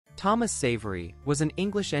Thomas Savery was an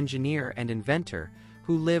English engineer and inventor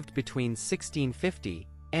who lived between 1650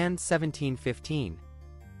 and 1715.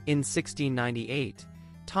 In 1698,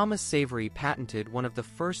 Thomas Savery patented one of the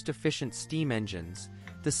first efficient steam engines,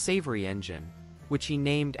 the Savery engine, which he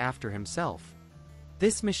named after himself.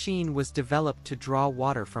 This machine was developed to draw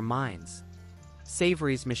water from mines.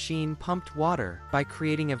 Savery's machine pumped water by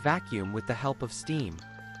creating a vacuum with the help of steam.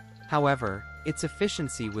 However, its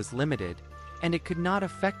efficiency was limited, and it could not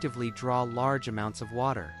effectively draw large amounts of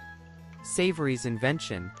water. Savery's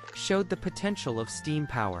invention showed the potential of steam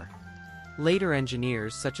power. Later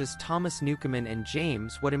engineers such as Thomas Newcomen and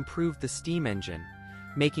James Watt improved the steam engine,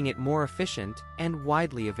 making it more efficient and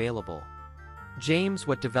widely available. James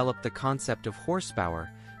Watt developed the concept of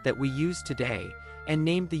horsepower that we use today and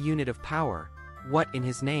named the unit of power watt in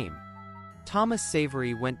his name. Thomas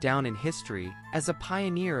Savery went down in history as a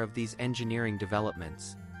pioneer of these engineering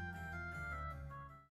developments.